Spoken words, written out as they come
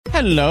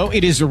Hello,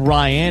 it is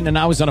Ryan, and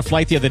I was on a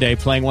flight the other day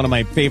playing one of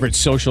my favorite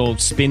social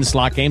spin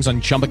slot games on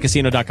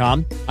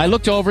ChumbaCasino.com. I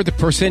looked over at the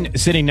person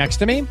sitting next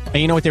to me, and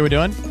you know what they were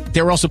doing?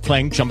 They were also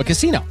playing Chumba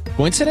Casino.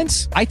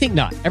 Coincidence? I think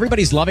not.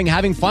 Everybody's loving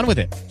having fun with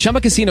it.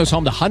 Chumba Casino is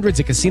home to hundreds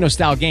of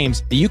casino-style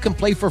games that you can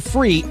play for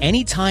free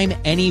anytime,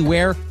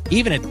 anywhere,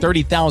 even at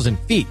 30,000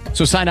 feet.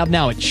 So sign up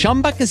now at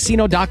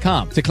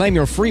ChumbaCasino.com to claim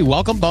your free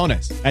welcome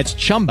bonus. That's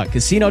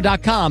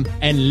ChumbaCasino.com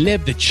and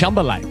live the Chumba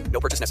life.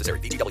 No purchase necessary.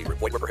 VGW.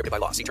 Void where prohibited by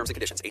law. See terms and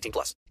conditions. 18+.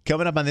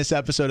 Coming up on this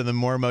episode of the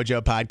More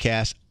Mojo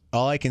podcast,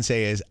 all I can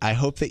say is I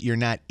hope that you're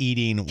not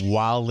eating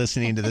while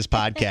listening to this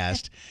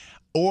podcast.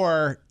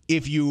 Or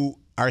if you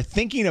are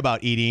thinking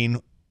about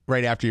eating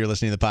right after you're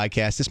listening to the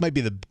podcast, this might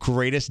be the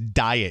greatest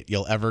diet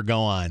you'll ever go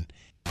on.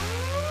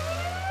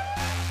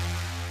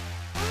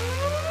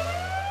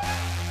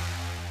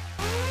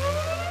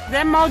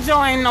 That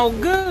mojo ain't no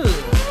good.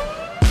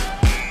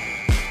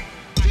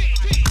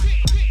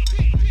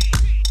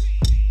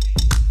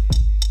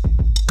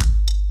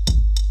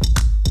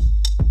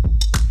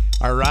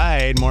 All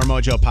right, More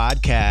Mojo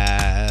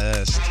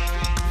podcast.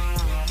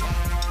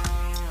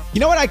 You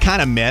know what I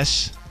kind of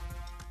miss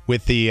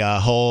with the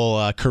whole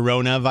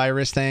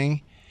coronavirus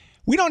thing?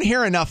 We don't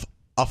hear enough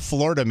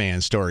Florida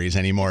man stories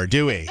anymore,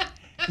 do we?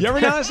 You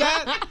ever notice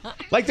that?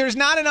 Like, there's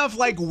not enough,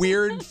 like,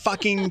 weird,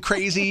 fucking,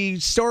 crazy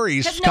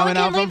stories coming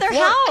out from Florida.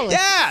 House.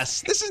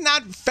 Yes, this is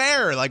not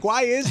fair. Like,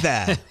 why is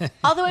that?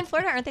 Although in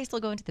Florida, aren't they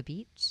still going to the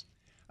beach?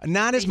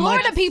 Not as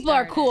Florida much. people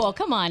are cool.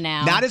 Come on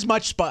now. Not as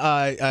much,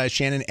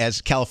 Shannon, as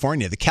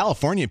California. The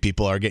California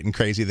people are getting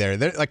crazy there.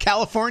 Like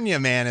California,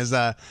 man, is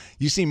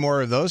you see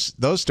more of those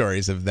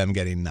stories of them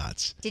getting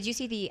nuts. Did you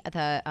see the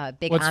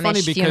big What's Amish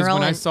funny because funeral?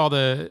 when I saw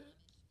the...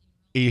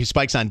 He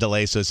spikes on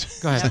delay, so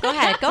Go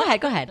ahead.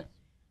 Go ahead.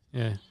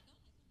 Yeah.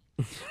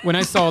 When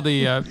I saw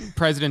the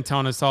president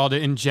telling us all to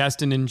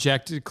ingest and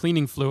inject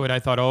cleaning fluid, I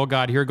thought, oh,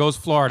 God, here goes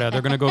Florida.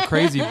 They're going to go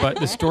crazy. But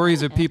the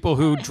stories of people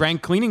who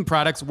drank cleaning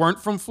products weren't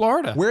from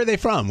Florida. Where are they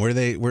from? Where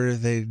are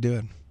they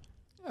doing?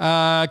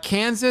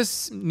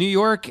 Kansas, New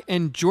York,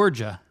 and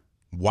Georgia.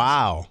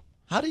 Wow.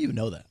 How do you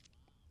know that?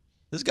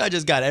 This guy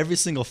just got every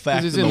single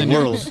fact This is in the in the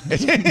world.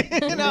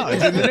 No,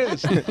 it's in the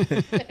news.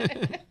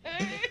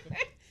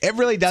 It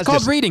really does. It's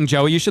called reading,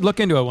 Joey. You should look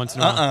into it once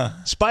in a while.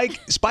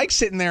 Spike's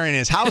sitting there in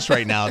his house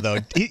right now, though.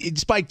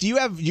 Spike, do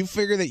you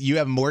figure that you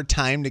have more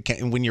time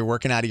when you're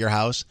working out of your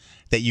house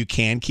that you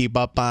can keep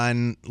up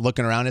on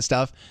looking around at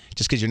stuff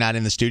just because you're not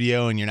in the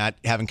studio and you're not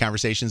having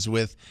conversations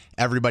with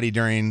everybody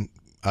during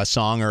a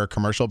song or a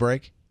commercial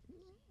break?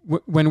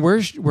 When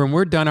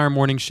we're done our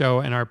morning show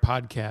and our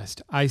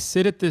podcast, I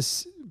sit at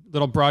this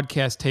little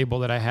broadcast table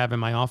that I have in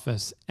my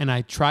office and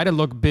I try to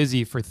look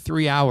busy for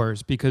 3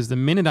 hours because the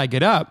minute I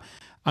get up,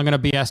 I'm going to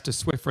be asked to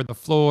Swiffer the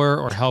floor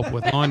or help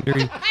with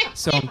laundry.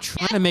 So I'm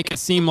trying to make it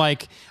seem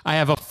like I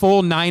have a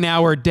full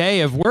 9-hour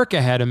day of work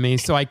ahead of me,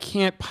 so I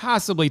can't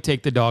possibly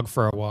take the dog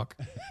for a walk.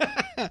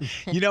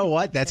 You know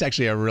what? That's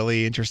actually a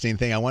really interesting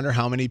thing. I wonder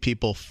how many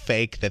people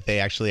fake that they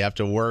actually have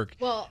to work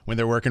when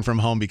they're working from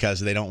home because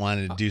they don't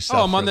want to do stuff.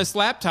 Oh, I'm on this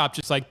laptop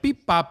just like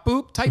beep, bop,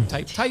 boop, type,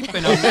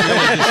 and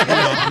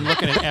I'm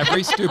looking at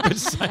every stupid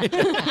site.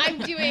 I'm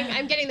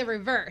getting the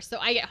reverse. So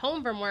I get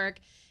home from work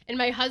and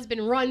my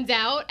husband runs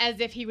out as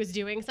if he was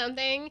doing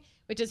something,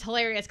 which is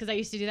hilarious because I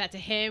used to do that to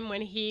him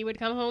when he would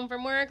come home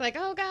from work. Like,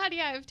 oh, God,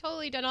 yeah, I've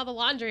totally done all the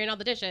laundry and all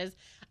the dishes.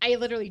 I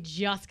literally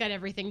just got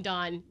everything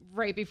done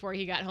right before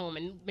he got home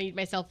and made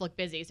myself look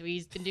busy. So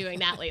he's been doing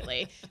that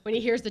lately. When he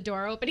hears the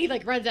door open, he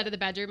like runs out of the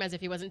bedroom as if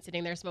he wasn't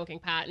sitting there smoking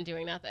pot and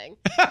doing nothing.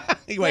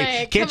 Wait,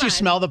 like, can't you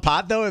smell the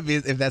pot though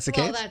if that's the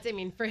case?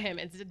 Well, for him,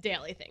 it's a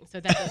daily thing. So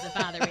that doesn't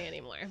bother me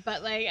anymore.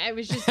 But like, I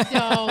was just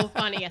so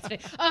funny yesterday.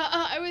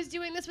 I was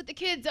doing this with the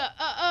kids.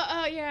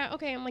 Yeah,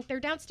 okay. I'm like, they're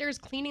downstairs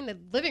cleaning the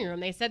living room.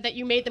 They said that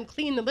you made them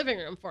clean the living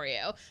room for you.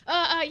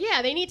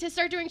 Yeah, they need to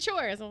start doing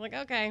chores. I'm like,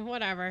 okay,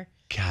 whatever.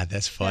 God,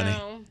 that's funny.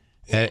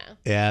 So,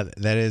 yeah,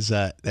 that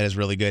is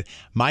really good.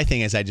 My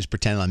thing is I just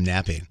pretend I'm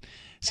napping.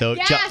 So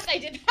yes, I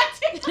did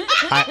that too.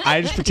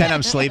 I just pretend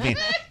I'm sleeping.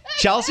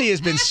 Chelsea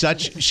has been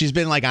she's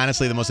been like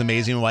honestly the most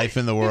amazing wife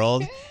in the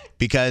world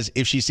because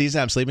if she sees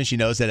that I'm sleeping, she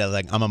knows that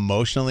like I'm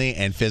emotionally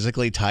and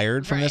physically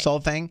tired from this whole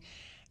thing.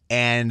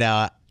 And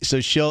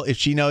so if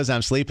she knows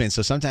I'm sleeping,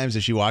 so sometimes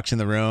if she walks in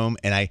the room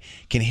and I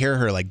can hear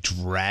her like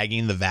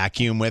dragging the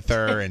vacuum with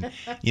her and,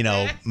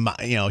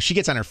 she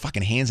gets on her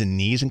fucking hands and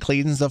knees and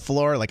cleans the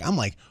floor. Like, I'm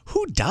like,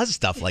 who does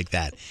stuff like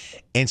that?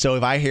 And so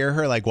if I hear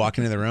her like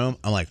walking in the room,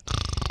 I'm like,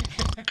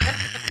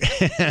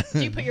 do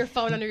you put your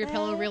phone under your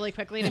pillow really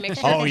quickly to make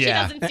sure she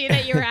doesn't see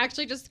that you're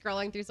actually just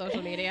scrolling through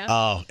social media?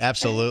 Oh,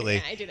 absolutely.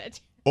 Yeah, I do that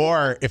too.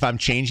 Or if I'm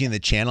changing the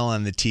channel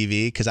on the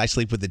TV, because I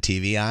sleep with the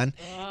TV on,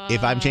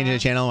 if I'm changing the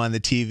channel on the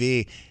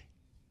TV,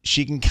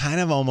 she can kind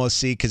of almost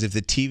see, because if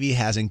the TV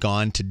hasn't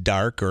gone to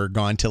dark or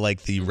gone to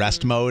like the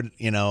rest mode,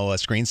 a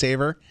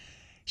screensaver,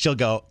 she'll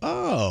go,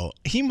 "Oh,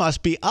 he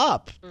must be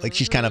up." Like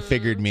she's kind of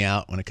figured me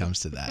out when it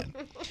comes to that.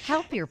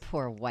 Help your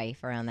poor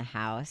wife around the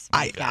house.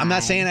 I'm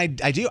not saying I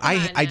do.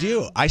 I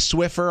do. I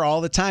swift her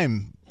all the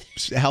time,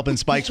 helping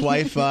Spike's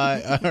wife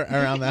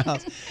around the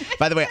house.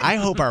 By the way, I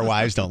hope our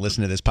wives don't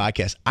listen to this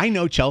podcast. I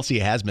know Chelsea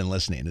has been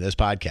listening to this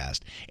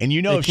podcast, and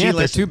you know if she they're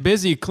listens, too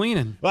busy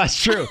cleaning. well,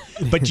 that's true.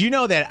 But you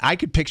know that I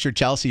could picture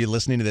Chelsea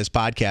listening to this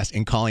podcast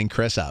and calling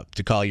Chris up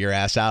to call your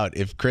ass out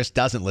if Chris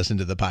doesn't listen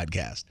to the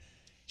podcast.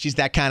 She's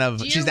that kind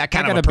of. She's that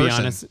kind I of a gotta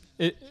person.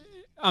 be honest.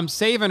 I'm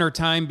saving her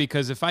time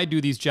because if I do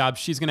these jobs,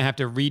 she's going to have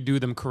to redo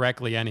them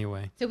correctly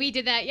anyway. So we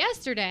did that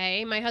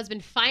yesterday. My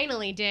husband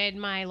finally did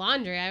my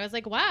laundry. I was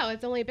like, wow,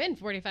 it's only been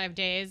 45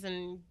 days,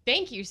 and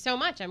thank you so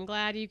much. I'm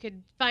glad you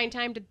could find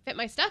time to fit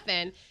my stuff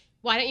in.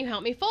 Why don't you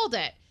help me fold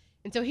it?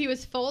 And so he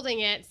was folding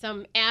it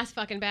some ass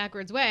fucking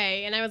backwards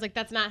way, and I was like,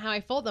 that's not how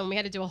I fold them. We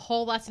had to do a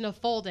whole lesson of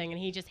folding, and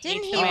he just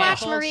Didn't hates he the way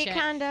watch I fold Marie shit.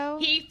 Kondo?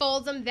 He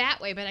folds them that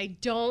way, but I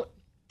don't.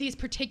 These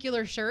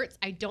particular shirts,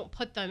 I don't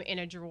put them in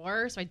a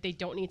drawer, so they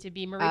don't need to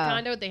be Marie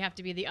Kondo. They have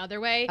to be the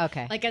other way.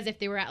 Okay. Like as if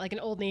they were at like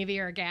an Old Navy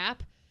or a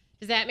Gap.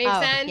 Does that make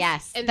Oh, sense?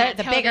 yes. And The- that's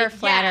the how bigger,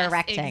 flatter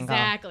rectangle.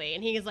 Exactly.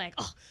 And he's like,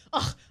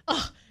 oh.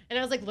 And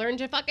I was like, learn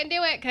to fucking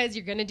do it because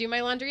you're going to do my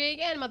laundry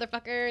again,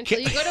 motherfucker, until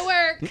you go to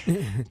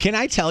work. Can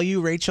I tell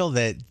you, Rachel,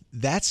 that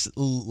that's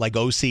like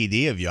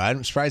OCD of you?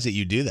 I'm surprised that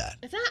you do that.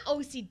 It's not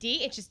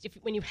OCD. It's just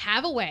when you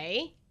have a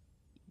way,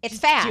 It's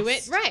fast. do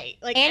it right.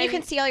 Like, And you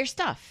can see all your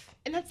stuff.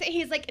 And that's it.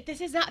 He's like, this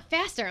is not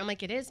faster. I'm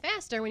like, it is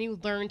faster when you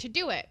learn to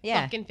do it.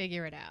 Yeah. Fucking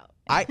figure it out.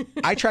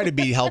 I try to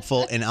be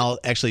helpful, and I'll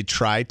actually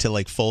try to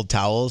like fold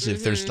towels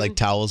if there's like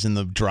towels in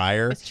the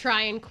dryer. Let's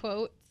try and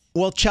quote.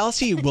 Well,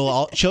 Chelsea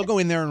she'll go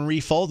in there and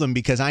refold them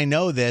because I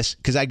know this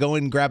because I go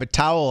and grab a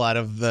towel out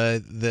of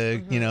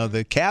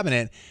the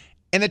cabinet,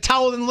 and the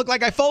towel didn't look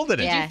like I folded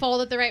it. Did Yeah. you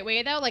fold it the right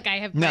way though? Like I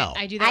have. No.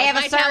 I do that. I with have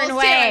my a certain towels, too.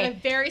 I have way. a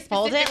very specific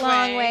Fold it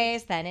long way.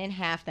 ways, then in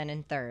half, then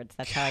in thirds.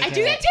 That's how I I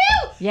do that it.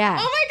 too. Yeah.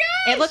 Oh my gosh.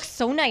 It looks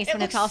so nice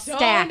when it's all so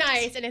stacked.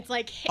 nice, and it's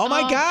like. Oh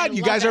my God, I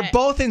you love guys are it.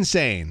 both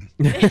insane.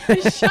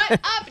 Shut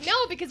up! No,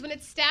 because when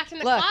it's stacked in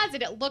the Look.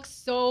 closet, it looks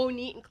so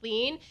neat and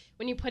clean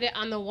when you put it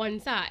on the one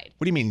side.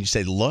 What do you mean? You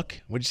say look?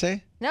 What'd you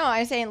say? No,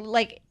 I'm saying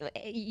like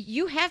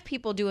you have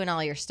people doing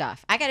all your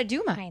stuff. I got to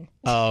do mine.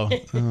 Oh.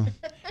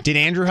 Did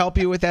Andrew help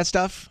you with that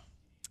stuff?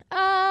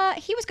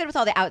 He was good with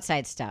all the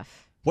outside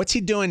stuff. What's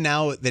he doing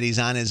now that he's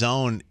on his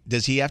own?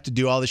 Does he have to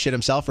do all the shit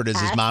himself, or does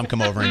his mom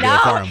come over and do it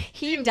for No, him?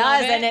 he love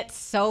does, it? and it's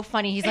so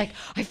funny. He's like,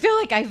 I feel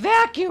like I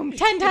vacuum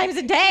 10 times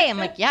a day. I'm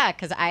like, yeah,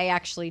 because I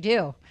actually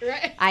do.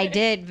 Right. I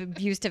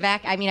used to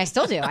vacuum. I mean, I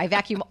still do. I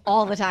vacuum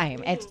all the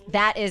time.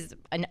 That is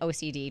an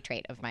OCD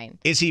trait of mine.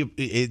 Is he?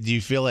 Do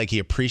you feel like he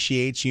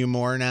appreciates you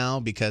more now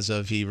because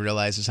of he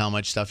realizes how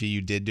much stuff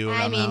you did do around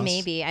I the mean, house?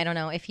 maybe. I don't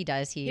know if he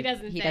does. He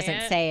doesn't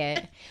say say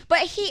it. But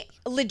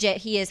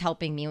he is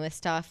helping me with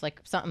stuff. Like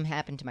something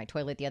happened to my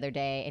toilet the other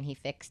day, and he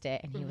fixed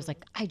it. And he was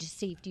like, I just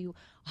saved you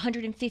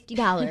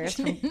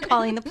 $150 from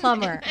calling the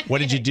plumber. What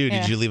did you do?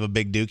 Did you leave a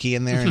big dookie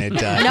in there? And it,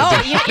 No,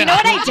 you know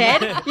what I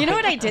did? You know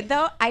what I did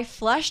though? I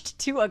flushed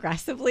too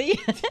aggressively,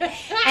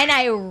 and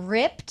I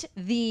ripped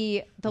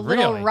the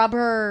little Really?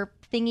 rubber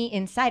thingy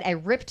inside. I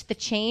ripped the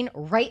chain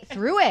right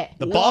through it.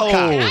 the ball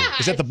cock.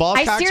 Is that the ball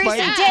I cock, seriously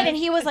Spike? did, and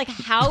he was like,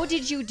 "How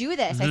did you do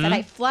this?" I said,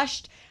 "I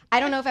flushed." I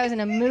don't know if I was in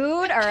a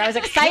mood or I was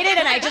excited,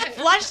 and I just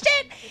flushed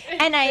it,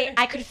 and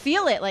I could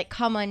feel it like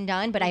come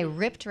undone, but I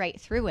ripped right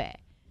through it.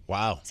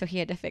 Wow. So he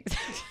had to fix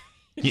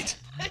it. You-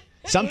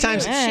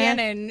 Sometimes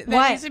Shannon, that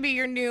What? needs to be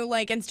your new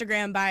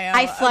Instagram bio.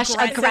 I flush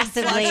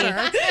Aggressive aggressively.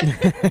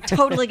 flusher.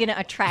 Totally gonna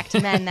attract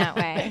men that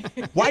way.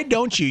 why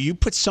don't you? You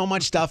put so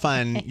much stuff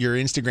on your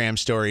Instagram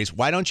stories.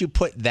 Why don't you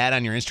put that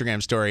on your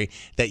Instagram story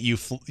that you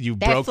That I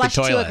broke the flushed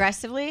too toilet?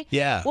 aggressively.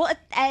 Yeah. Well,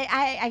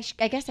 I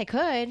guess I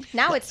could.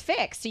 Now it's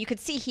fixed, so you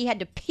could see he had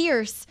to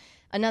pierce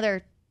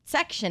another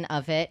section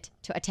of it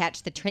to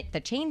attach the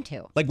chain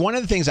to. Like one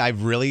of the things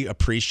I've really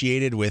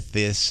appreciated with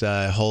this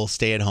whole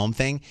stay-at-home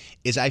thing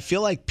is I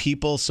feel like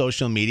people's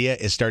social media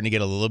is starting to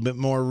get a little bit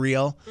more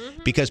real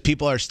because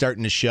people are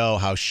starting to show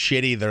how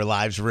shitty their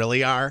lives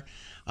really are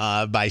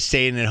by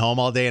staying at home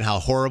all day and how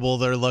horrible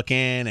they're looking,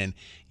 and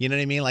you know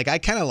what I mean? Like I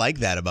kind of like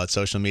that about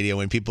social media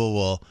when people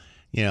will,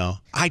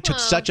 I took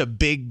such a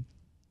big,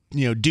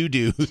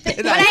 doo-doo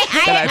that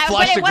I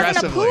flushed but it wasn't a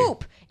aggressively.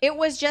 poop. It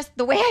was just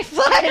the way I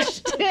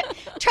flushed.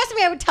 Trust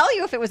me, I would tell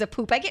you if it was a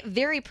poop. I get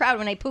very proud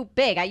when I poop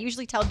big. I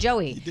usually tell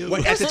Joey. It Wait,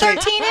 was that's a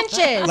 13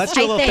 inches. Let's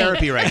do a I little think.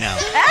 therapy right now.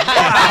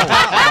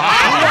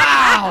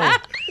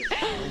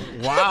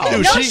 Wow.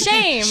 No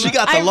shame. She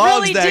got the I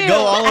logs really that do. go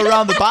all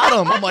around the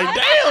bottom. I'm like,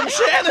 damn,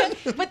 Shannon.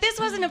 But this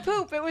wasn't a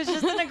poop. It was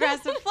just an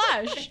aggressive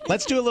flush.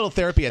 Let's do a little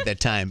therapy at that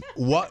time.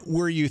 What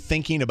were you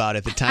thinking about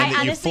at the time I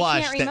that you honestly can't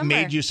flushed that remember.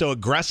 made you so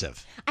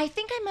aggressive? I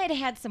think I might have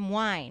had some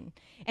wine,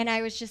 and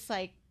I was just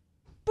like,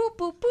 boop,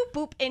 boop, boop,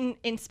 boop,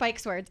 in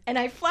Spike's words. And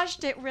I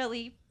flushed it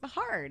really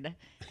hard,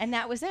 and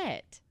that was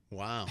it.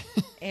 Wow.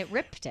 It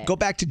ripped it. Go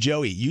back to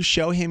Joey. You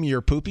show him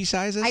your poopy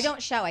sizes? I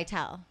don't show, I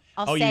tell.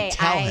 I'll Oh, say, you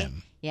tell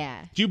him.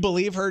 Yeah. Do you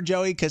believe her,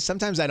 Joey? Because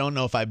sometimes I don't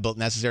know if I built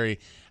necessary.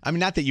 I mean,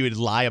 not that you would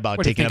lie about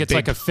What do you taking think? a It's big.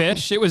 like a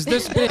fish? It was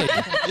this big.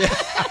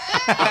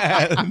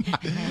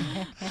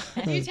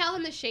 Do you tell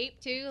them the shape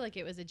too? Like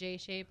it was a J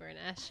shape or an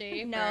S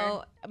shape?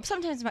 No,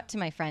 sometimes to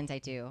my friends I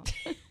do.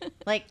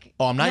 Like,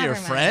 Oh, I'm not your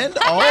never mind. friend?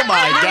 Oh my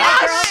My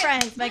gosh.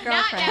 girlfriends, my Not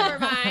girlfriends. never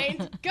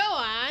mind. Go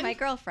on. My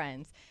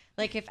girlfriends.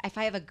 Like if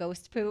I have a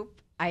ghost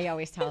poop, I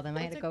always tell them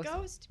I had What's a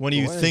ghost. When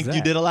you What is think you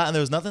that? did a lot and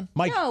there was nothing?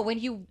 Mike, No, when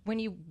you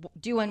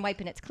do unwipe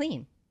and it's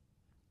clean.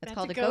 That's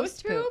called a a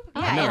ghost ghost poop. poop?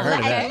 Yeah, I've never heard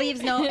of that. it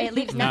leaves nothing.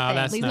 No,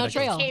 that's Leaves not no a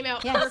trail. Came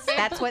out Yes, perfect.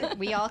 that's what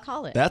we all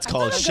call it. That's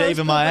called thought a shaving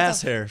ghost my poop was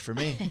ass hair for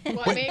me.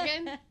 What,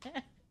 Megan?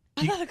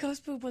 I thought a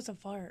ghost poop was a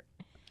fart.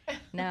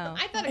 No.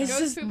 I thought a It's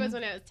ghost just- poop was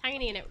when it was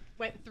tiny and it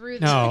went through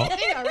the No.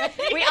 thing already.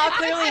 We all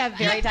clearly have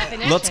very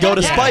definitions. Let's go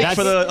to Yeah, Spike that's-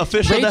 for the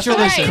official Rachel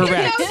is definition.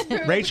 correct. Ghost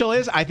poop. Rachel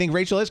is. I think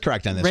Rachel is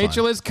correct on this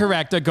Rachel one. is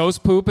correct. A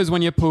ghost poop is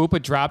when you poop,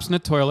 it drops in the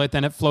toilet,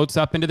 then it floats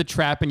up into the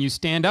trap, and you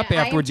stand up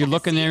Yeah, afterwards. You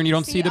look in there and you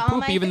don't see the all poop,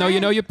 my even though you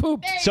know you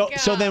pooped. There So you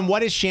so go. then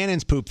what is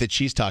Shannon's poop that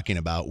she's talking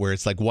about, where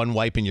it's like one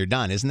wipe and you're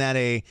done? Isn't that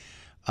a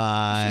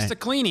Just a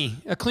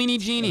cleanie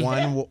genie.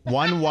 one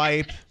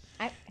wipe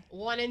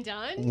One and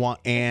done?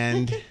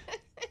 and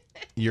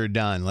you're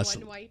done? One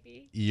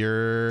wipey.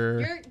 You're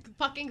You're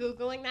fucking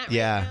Googling that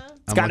yeah. right now?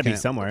 It's got to be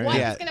somewhere. What's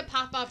Yeah. going to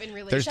pop up in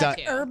relation There's not-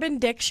 to? Urban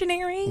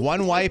Dictionary?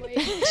 One wipe.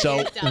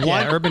 So Done. one.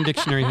 Yeah, Urban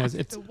Dictionary has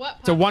it's. So what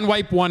It's a one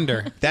wipe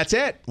wonder. That's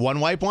it. One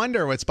wipe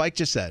wonder. What Spike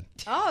just said.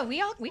 Oh,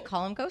 we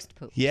call them ghost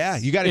poop. Yeah,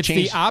 you got to It's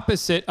change. the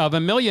opposite of a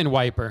million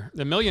wiper.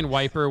 The million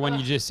wiper, when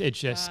it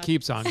just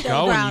keeps on Still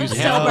going. brown, You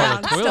still handle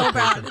brown, the toilet still paper.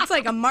 brown. It's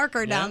like a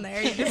marker down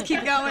there. You just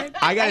keep going.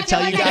 I got to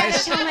tell you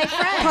guys. Tell my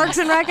friends. Parks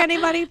and Rec,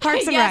 anybody?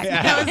 Parks and Rec.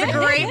 That was a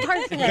great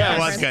Parks and Rec. Yeah, it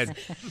was reference.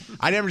 good.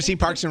 I never seen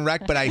Parks and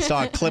Rec, but I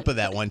saw a clip of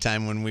that one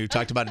time when we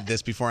talked about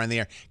this before on the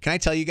air. Can I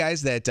tell you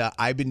guys that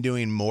I've been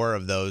doing more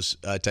of those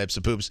types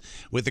of poops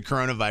with the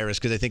coronavirus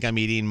because I think I'm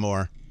eating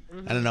more.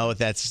 I don't know if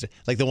that's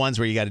like the ones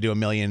where you got to do a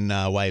million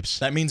wipes.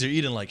 That means you're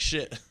eating like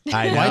shit.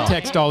 I Well, I know.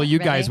 text all of you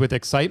guys Really? with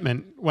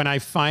excitement when I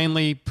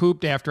finally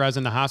pooped after I was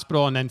in the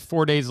hospital, and then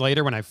 4 days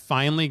later when I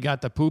finally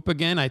got the poop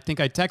again, I think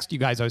I texted you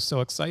guys. I was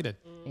so excited.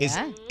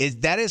 Yeah. Is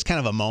that is kind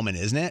of a moment,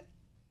 isn't it?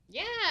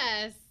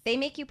 Yes. They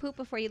make you poop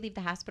before you leave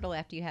the hospital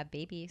after you have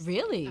babies.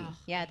 Really? Oh,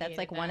 Yeah, I that's hated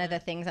like one of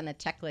that. the things on the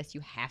checklist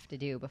you have to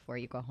do before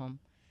you go home.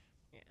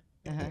 Yeah.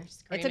 It's a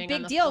Screaming on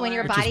big the deal when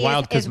your floor. Which body is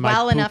wild is because my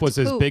well poop enough was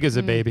to as poop. big as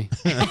a baby.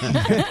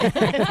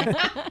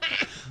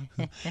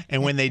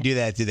 And when they do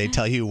that, do they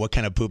tell you what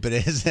kind of poop it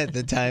is at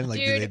the time? Like,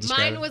 do they Dude, describe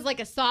mine it? was like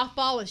a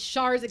softball with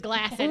shards of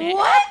glass in it.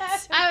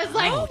 What? I was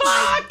like, Oh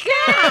fuck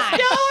my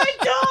no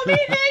one told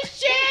me this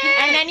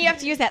shit. And then you have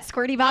to use that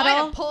squirty I had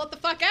bottle. to pull it the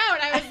fuck out.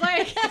 I was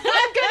like, I'm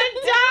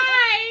gonna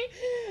die.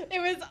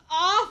 It was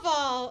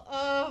awful.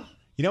 Oh.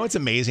 You know what's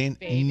amazing?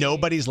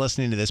 Nobody's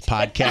listening to this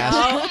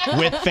podcast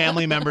with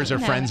family members or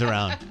friends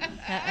around.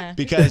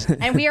 Because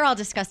And we are all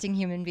disgusting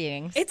human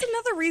beings. It's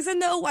another reason,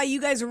 though, why you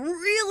guys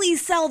really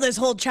sell this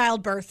whole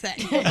childbirth thing.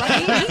 Megan,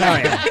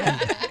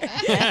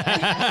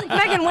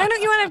 why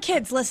don't you want to have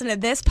kids? Listen to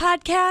this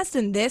podcast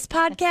and this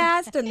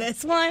podcast and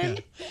this one.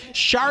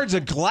 shards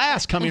of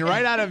glass coming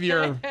right out of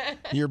your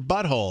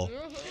butthole.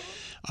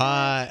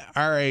 All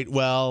right.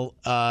 Well,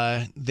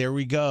 there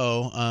we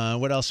go.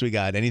 What else we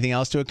got? Anything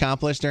else to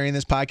accomplish during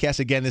this podcast?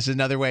 Again, this is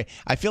another way.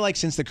 I feel like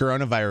since the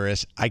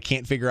coronavirus, I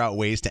can't figure out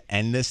ways to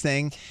end this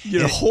thing.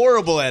 You're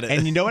horrible at it.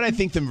 And you know what I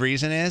think the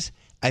reason is?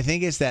 I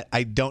think it's that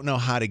I don't know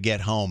how to get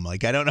home.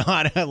 Like, I don't know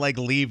how to like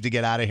leave to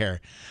get out of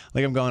here.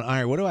 Like, I'm going, all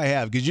right, what do I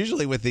have? Because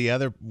usually with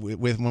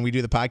when we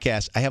do the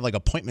podcast, I have like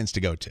appointments to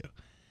go to.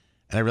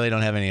 And I really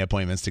don't have any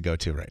appointments to go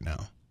to right now.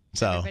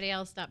 So Everybody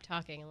else stop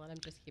talking and let him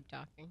just keep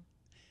talking.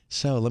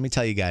 So let me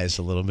tell you guys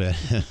a little bit.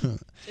 Just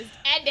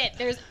end it.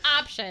 There's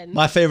options.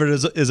 My favorite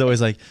is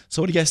always like,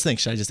 so what do you guys think?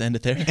 Should I just end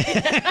it there?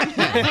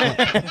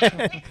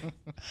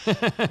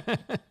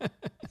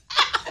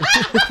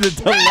 The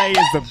delay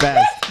is the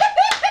best.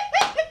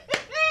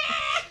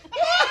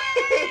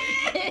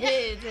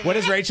 What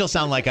does Rachel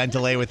sound like on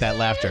delay with that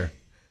laughter?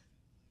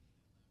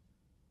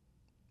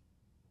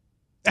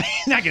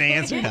 Not going to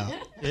answer now.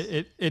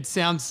 It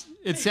sounds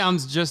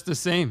just the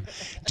same.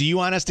 Do you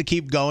want us to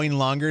keep going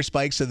longer,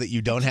 Spike, so that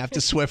you don't have to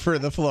Swiffer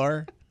the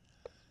floor?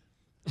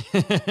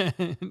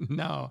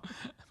 No,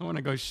 I want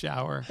to go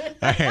shower.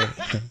 All right.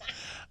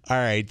 All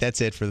right.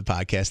 That's it for the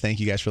podcast. Thank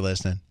you guys for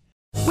listening.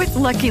 With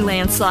Lucky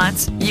Land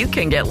Slots, you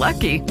can get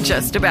lucky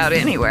just about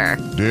anywhere.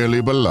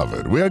 Dearly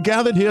beloved, we are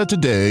gathered here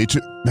today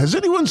to... Has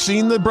anyone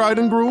seen the bride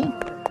and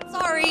groom?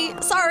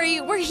 Sorry,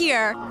 we're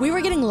here. We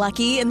were getting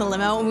lucky in the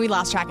limo and we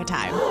lost track of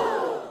time.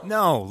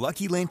 No,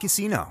 Lucky Land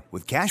Casino,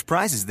 with cash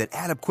prizes that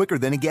add up quicker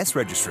than a guest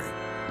registry.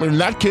 In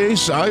that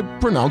case, I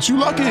pronounce you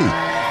lucky.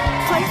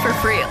 Play for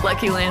free at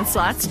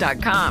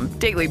LuckyLandSlots.com.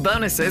 Daily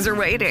bonuses are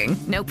waiting.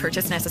 No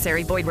purchase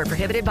necessary. Void where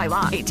prohibited by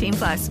law.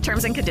 18+.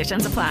 Terms and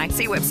conditions apply.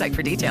 See website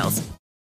for details.